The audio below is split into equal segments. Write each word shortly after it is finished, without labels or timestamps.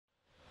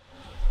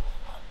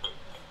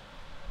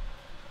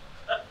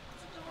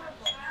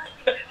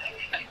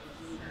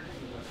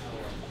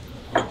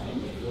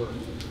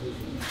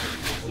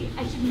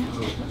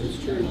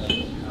It's true.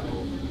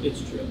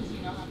 It's true.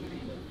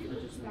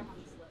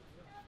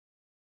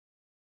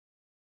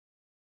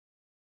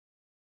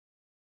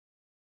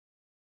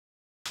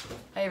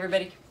 Hi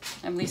everybody,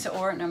 I'm Lisa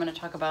Orr and I'm going to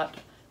talk about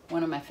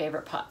one of my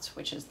favorite pots,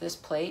 which is this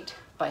plate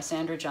by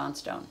Sandra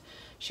Johnstone.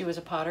 She was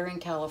a potter in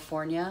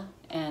California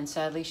and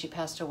sadly she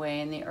passed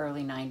away in the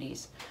early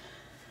 90s.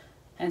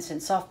 And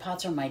since soft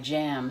pots are my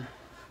jam,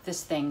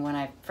 this thing, when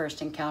I first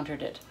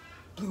encountered it,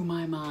 blew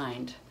my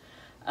mind.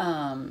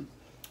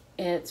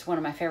 It's one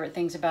of my favorite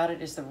things about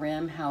it is the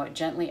rim, how it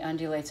gently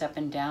undulates up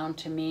and down.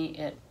 To me,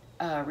 it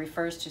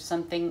refers to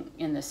something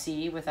in the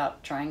sea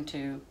without trying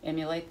to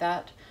emulate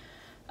that.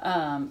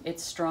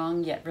 It's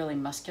strong yet really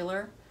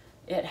muscular.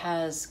 It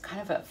has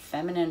kind of a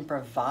feminine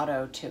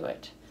bravado to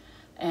it.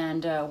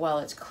 And while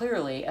it's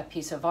clearly a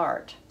piece of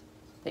art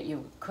that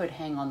you could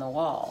hang on the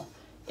wall,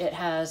 it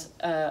has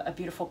a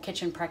beautiful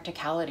kitchen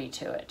practicality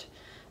to it.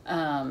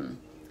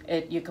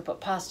 You could put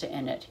pasta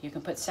in it, you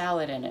can put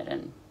salad in it,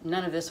 and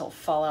none of this will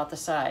fall out the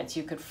sides.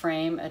 You could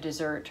frame a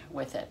dessert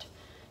with it.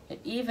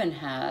 It even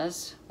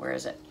has, where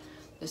is it?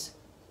 This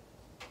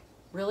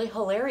really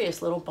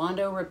hilarious little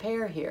Bondo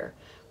repair here,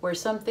 where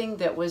something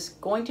that was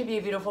going to be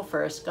beautiful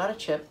first got a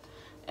chip,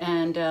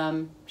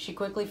 and she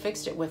quickly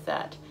fixed it with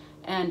that.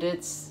 And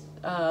it's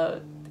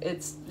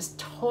just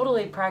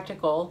totally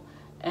practical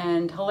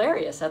and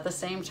hilarious at the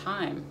same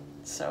time.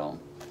 So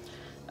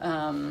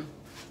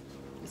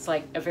it's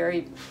like a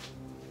very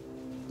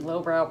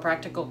lowbrow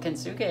practical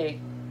kintsugi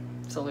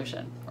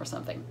solution or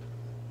something.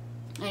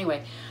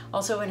 Anyway,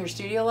 also in her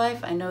studio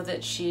life, I know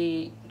that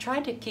she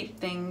tried to keep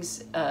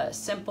things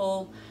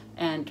simple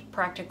and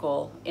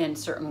practical in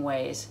certain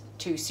ways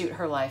to suit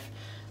her life.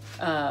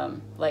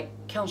 Like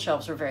kiln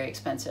shelves were very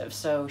expensive,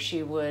 so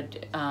she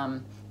would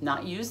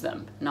not use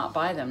them, not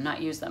buy them,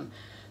 not use them.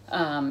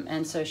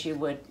 And so she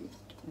would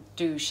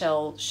do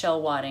shell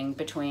wadding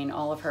between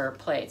all of her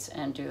plates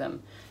and do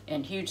them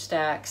in huge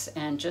stacks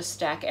and just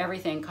stack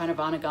everything kind of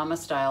onigama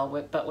style,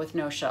 but with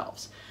no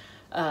shelves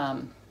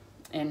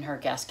in her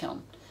gas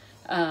kiln.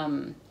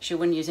 She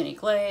wouldn't use any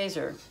glaze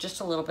or just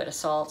a little bit of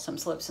salt, some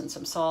slips and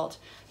some salt.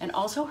 And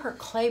also her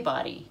clay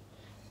body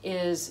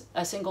is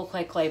a single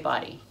clay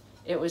body.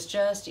 It was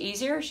just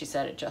easier. She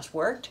said it just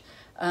worked.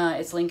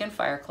 It's Lincoln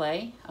Fire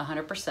Clay,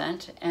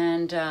 100%.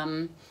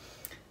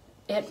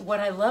 And what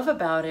I love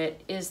about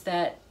it is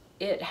that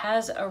it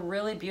has a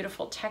really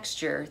beautiful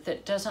texture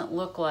that doesn't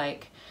look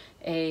like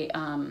a,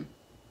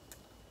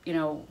 you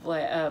know,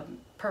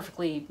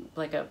 perfectly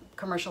like a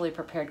commercially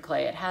prepared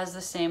clay. It has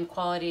the same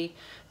quality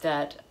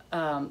that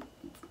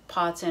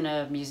pots in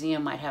a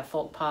museum might have,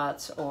 folk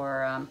pots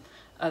or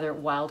other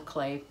wild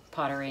clay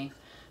pottery,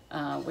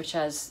 which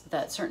has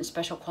that certain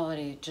special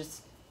quality.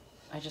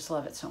 I just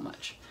love it so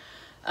much.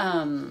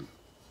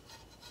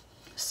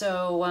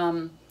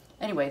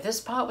 Anyway, this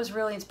pot was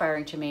really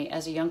inspiring to me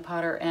as a young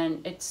potter,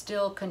 and it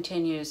still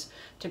continues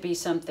to be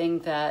something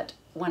that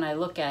when I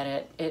look at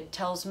it, it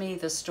tells me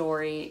the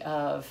story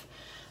of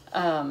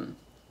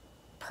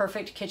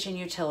perfect kitchen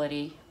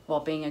utility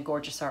while being a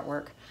gorgeous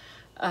artwork.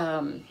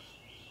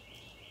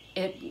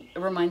 It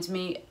reminds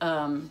me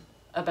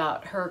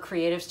about her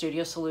creative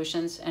studio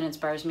solutions and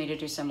inspires me to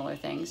do similar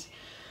things.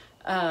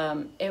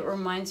 It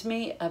reminds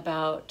me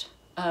about,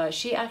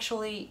 she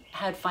actually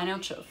had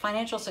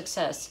financial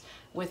success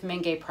with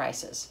Menge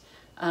prices.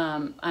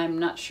 I'm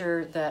not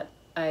sure that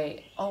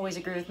I always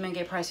agree with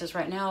Menge prices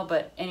right now,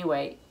 but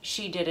anyway,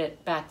 she did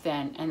it back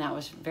then, and that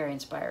was very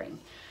inspiring.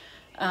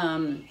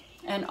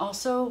 And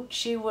also,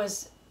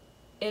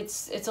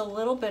 it's a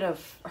little bit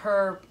of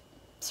her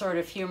sort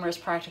of humorous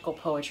practical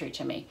poetry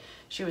to me.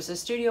 She was a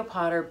studio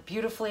potter,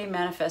 beautifully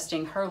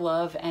manifesting her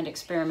love and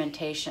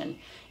experimentation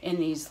in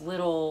these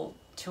little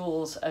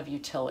tools of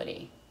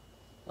utility,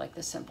 like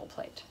the simple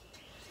plate.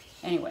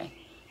 Anyway,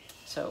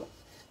 so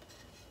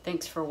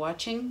thanks for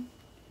watching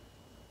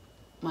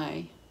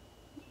my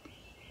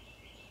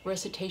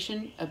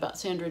recitation about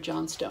Sandra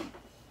Johnstone.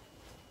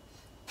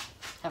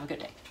 Have a good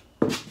day.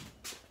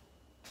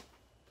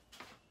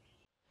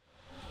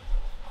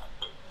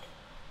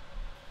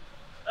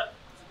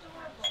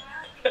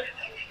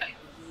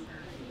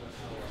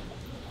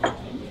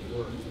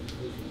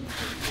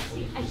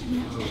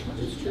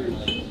 It's true.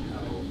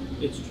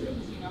 It's true.